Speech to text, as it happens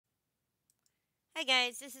Hi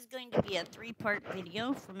guys, this is going to be a three-part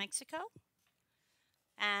video for Mexico.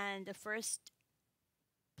 And the first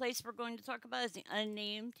place we're going to talk about is the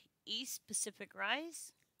unnamed East Pacific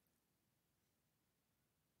Rise.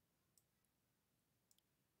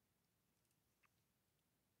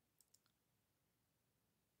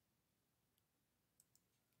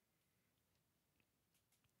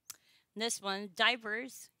 This one,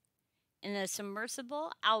 divers in a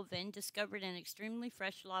submersible Alvin discovered an extremely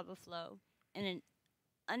fresh lava flow in an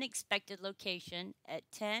unexpected location at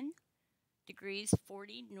 10 degrees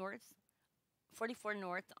 40 north 44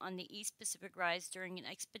 north on the East Pacific Rise during an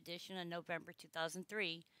expedition in November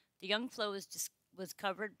 2003. The young flow was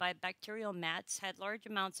covered by bacterial mats, had large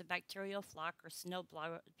amounts of bacterial floc or snow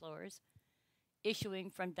blowers issuing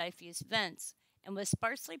from diffuse vents, and was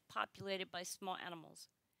sparsely populated by small animals.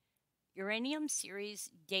 Uranium series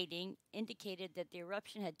dating indicated that the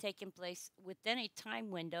eruption had taken place within a time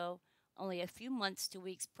window only a few months to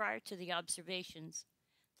weeks prior to the observations.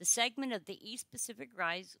 The segment of the East Pacific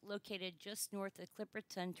Rise, located just north of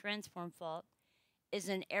Clipperton Transform Fault, is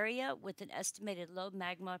an area with an estimated low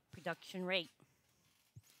magma production rate.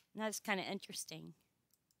 And that's kind of interesting.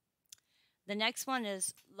 The next one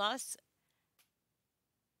is Los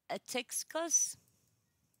Atixcos.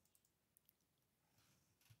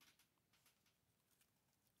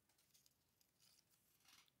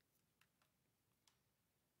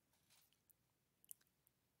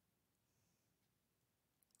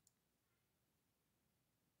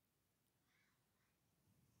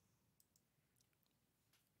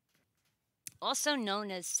 Also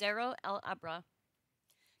known as Cerro El Abra,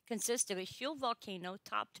 consists of a shield volcano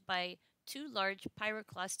topped by two large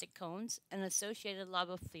pyroclastic cones and associated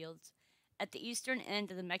lava fields at the eastern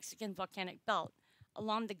end of the Mexican volcanic belt,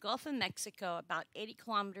 along the Gulf of Mexico, about 80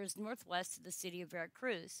 kilometers northwest of the city of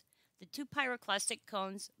Veracruz. The two pyroclastic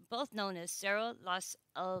cones, both known as Cerro Los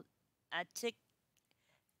At-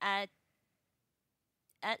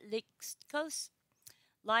 Atlixcos,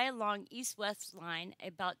 lie along east-west line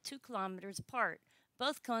about 2 kilometers apart.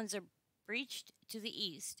 Both cones are breached to the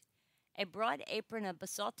east. A broad apron of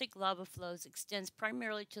basaltic lava flows extends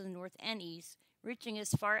primarily to the north and east, reaching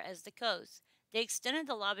as far as the coast. The extent of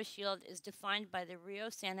the lava shield is defined by the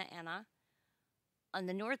Rio Santa Ana on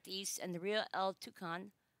the northeast and the Rio El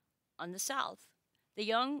Tucan on the south. The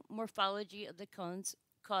young morphology of the cones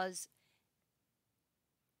cause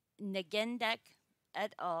Negendek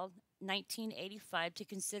et al. 1985 to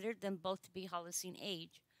consider them both to be Holocene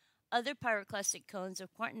age. Other pyroclastic cones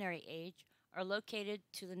of Quaternary age are located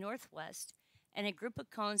to the northwest, and a group of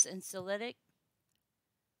cones and silitic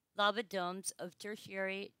lava domes of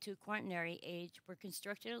Tertiary to Quaternary age were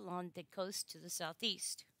constructed along the coast to the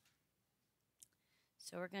southeast.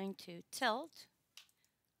 So we're going to tilt.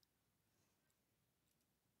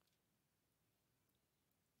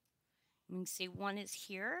 You can see one is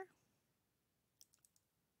here.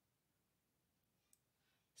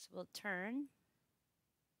 So we'll turn.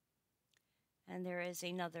 And there is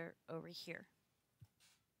another over here.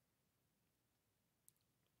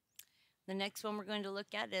 The next one we're going to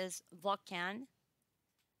look at is Volcan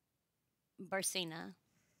Barcena.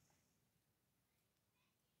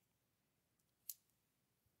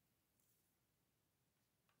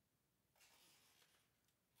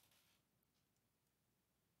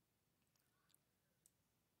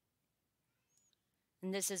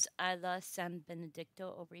 And this is Isla San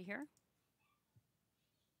Benedicto over here.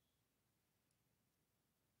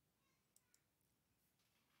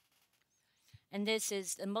 And this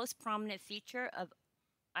is the most prominent feature of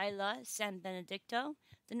Isla San Benedicto,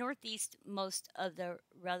 the northeastmost of the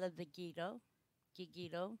Relavigito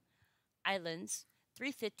Islands,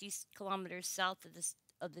 350 kilometers south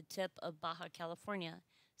of the tip of Baja California.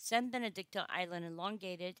 San Benedicto Island,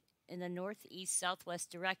 elongated in the northeast southwest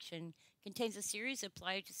direction, contains a series of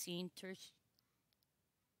Pleistocene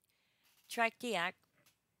Trachytic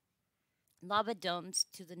lava domes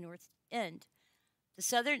to the north end. The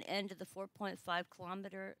southern end of the 4.5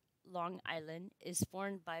 kilometer long island is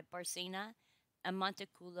formed by Barcena and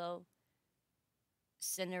Monteculo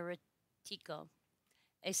Cineretico,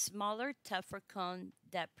 a smaller, tougher cone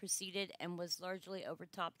that preceded and was largely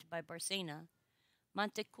overtopped by Barcena.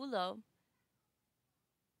 Monteculo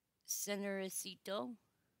Cineretico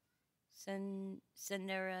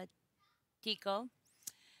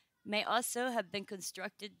may also have been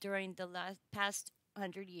constructed during the past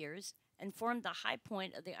 100 years and formed the high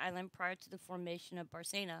point of the island prior to the formation of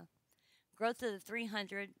Barcena. Growth of the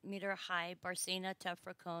 300-meter high Barcena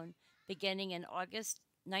tephra cone beginning in August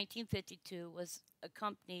 1952 was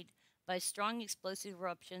accompanied by strong explosive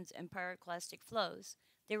eruptions and pyroclastic flows.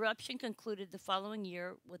 The eruption concluded the following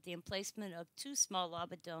year with the emplacement of two small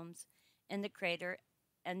lava domes in the crater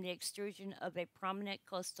and the extrusion of a prominent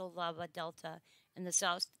coastal lava delta in the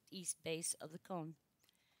southeast base of the cone.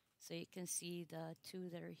 So you can see the two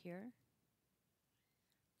that are here,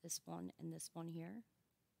 this one and this one here.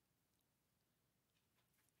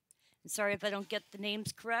 And sorry if I don't get the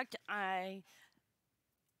names correct. I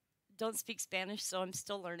don't speak Spanish, so I'm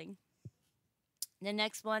still learning. The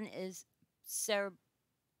next one is Cebaruco.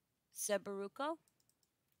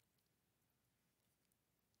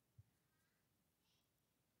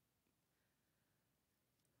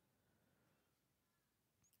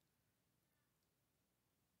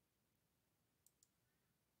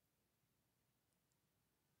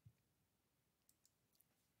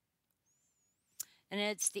 And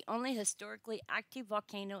it's the only historically active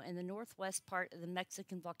volcano in the northwest part of the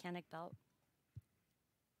Mexican volcanic belt,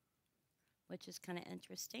 which is kind of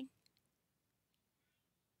interesting.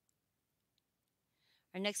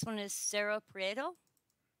 Our next one is Cerro Prieto.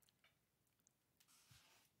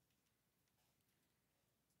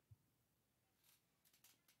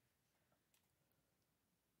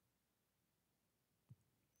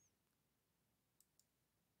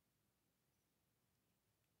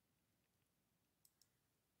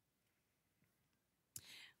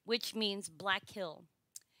 Which means Black Hill,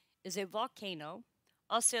 is a volcano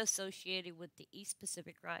also associated with the East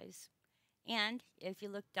Pacific Rise. And if you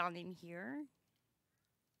look down in here,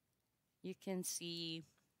 you can see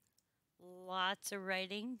lots of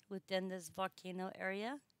writing within this volcano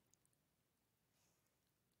area.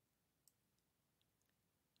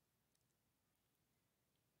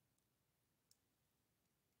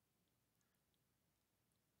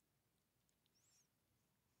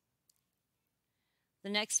 The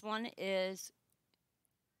next one is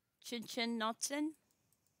Chichen-Notzen.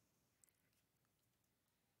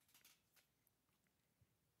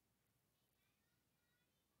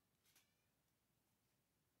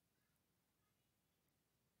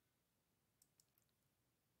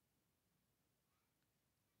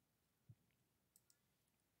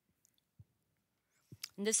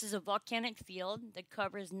 And this is a volcanic field that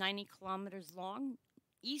covers 90 kilometers long,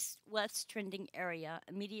 east-west trending area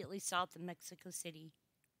immediately south of Mexico City.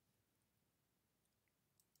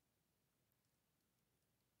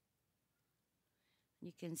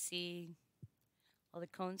 You can see all the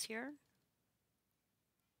cones here.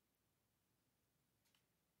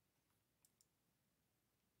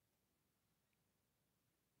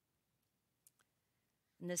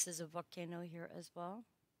 And this is a volcano here as well.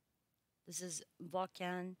 This is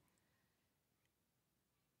Volcan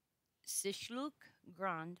Sisluk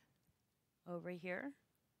Grand over here.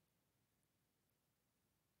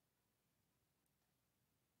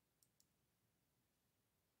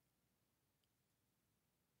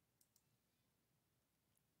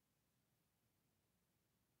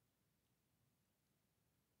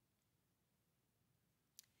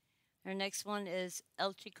 Our next one is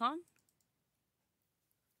El Chicon.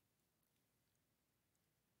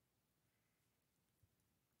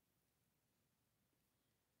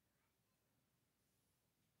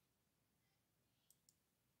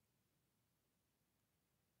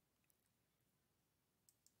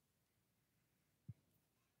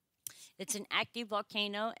 It's an active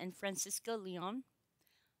volcano in Francisco Leon,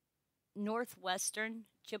 northwestern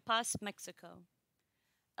Chiapas, Mexico.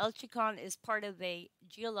 El Chicon is part of a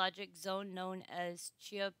geologic zone known as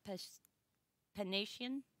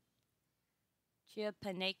Chiapanecan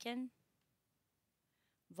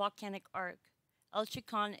volcanic arc. El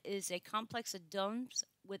Chicon is a complex of domes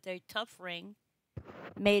with a tuff ring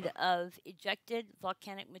made of ejected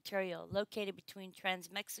volcanic material located between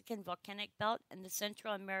Trans-Mexican Volcanic Belt and the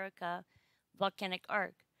Central America Volcanic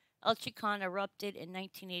Arc. El Chicon erupted in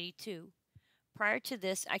 1982. Prior to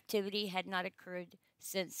this, activity had not occurred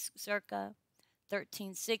since circa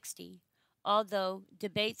 1360, although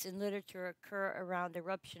debates in literature occur around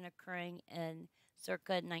eruption occurring in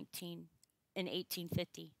circa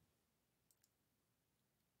 1850.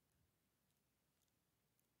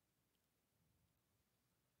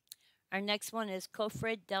 Our next one is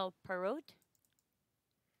Cofre del Parrot.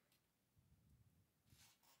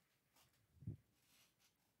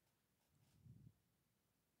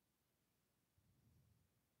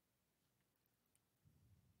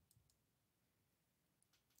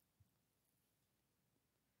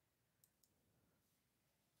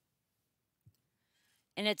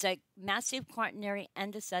 And it's a massive quaternary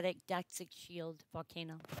andesitic daxic shield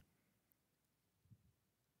volcano.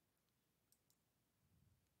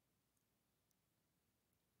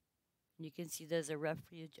 And you can see there's a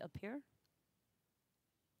refuge up here.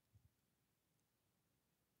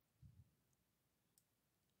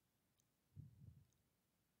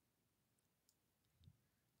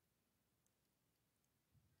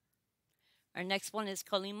 Our next one is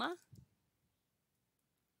Colima.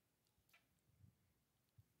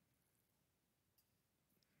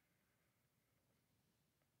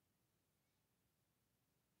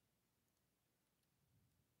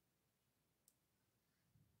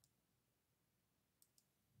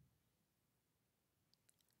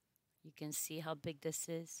 You can see how big this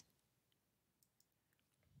is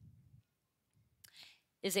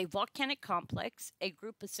a volcanic complex. A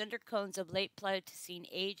group of cinder cones of late Pleistocene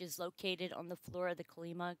age is located on the floor of the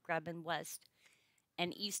Colima Graben west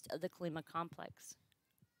and east of the Colima complex.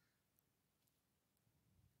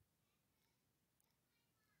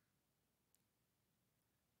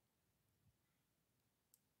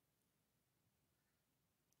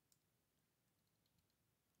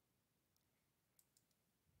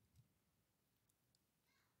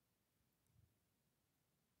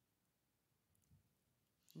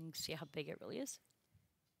 You can see how big it really is.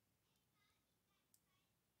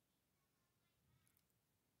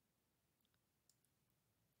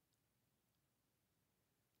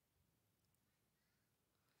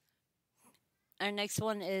 Our next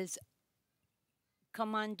one is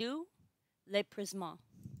Commandou Le Prisma,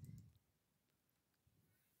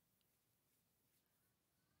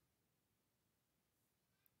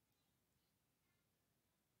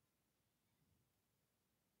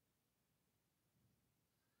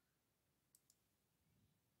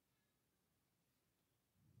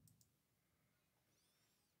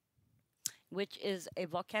 which is a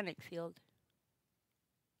volcanic field.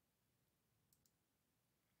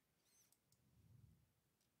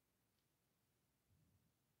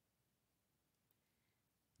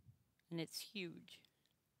 And it's huge.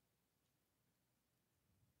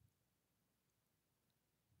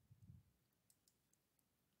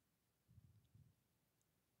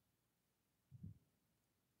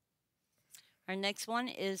 Our next one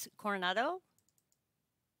is Coronado.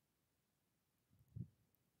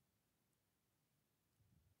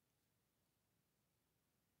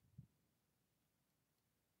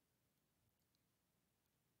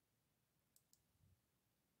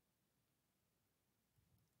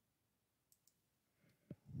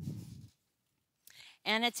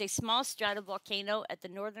 And it's a small stratovolcano at the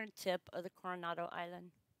northern tip of the Coronado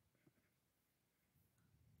Island.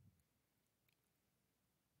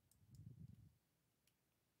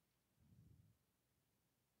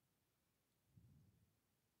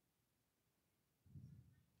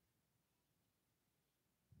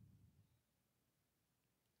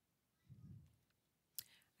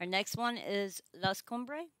 Our next one is Las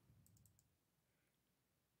Cumbres.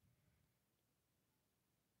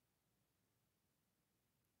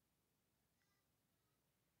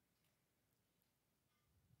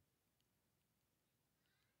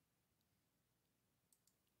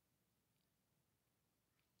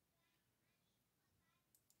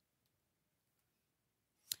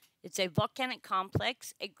 It's a volcanic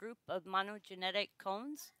complex, a group of monogenetic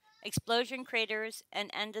cones, explosion craters,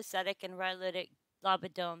 and andesitic and rhyolitic lava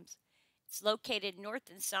domes. It's located north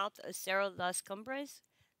and south of Cerro Las Cumbres.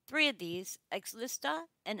 Three of these, Ex Lista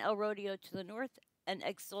and El Rodeo to the north and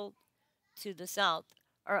Exol to the south,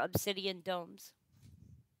 are obsidian domes.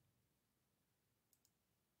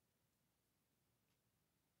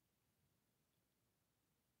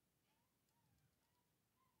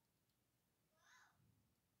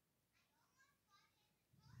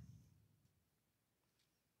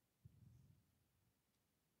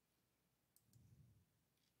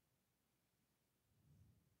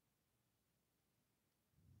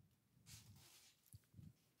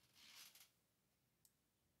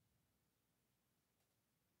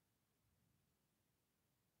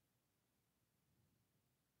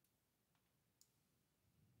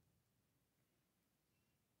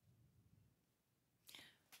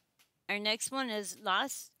 Our next one is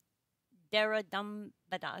Las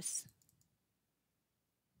Derradambadas.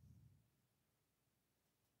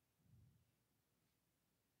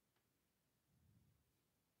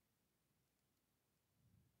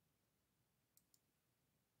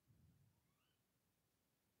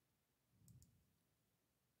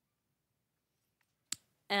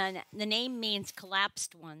 And the name means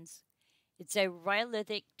collapsed ones. It's a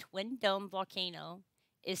rhyolithic twin dome volcano.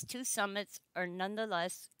 Its two summits are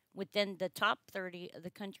nonetheless within the top 30 of the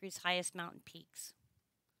country's highest mountain peaks.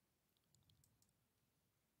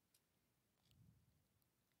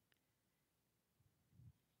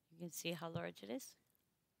 You can see how large it is.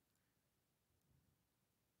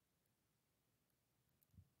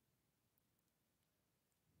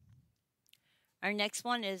 Our next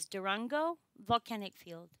one is Durango Volcanic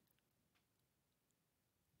Field.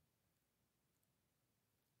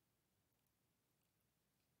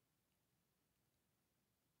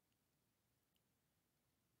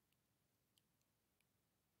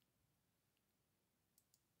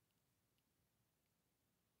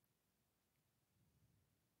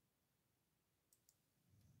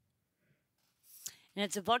 And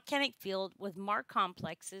it's a volcanic field with mar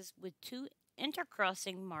complexes with two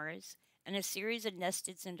intercrossing mars and a series of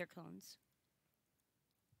nested cinder cones.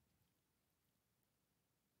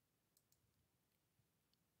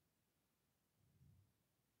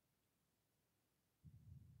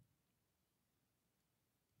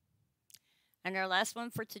 And our last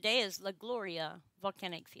one for today is La Gloria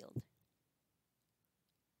volcanic field.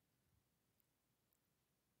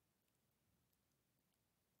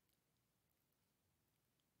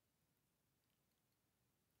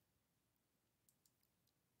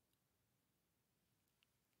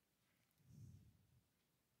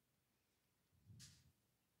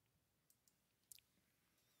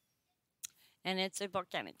 And it's a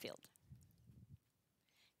volcanic field.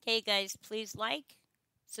 Okay, guys, please like,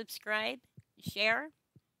 subscribe, share.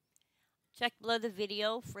 Check below the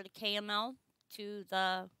video for the KML to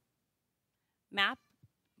the map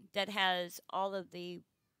that has all of the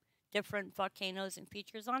different volcanoes and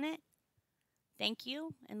features on it. Thank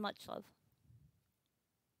you and much love.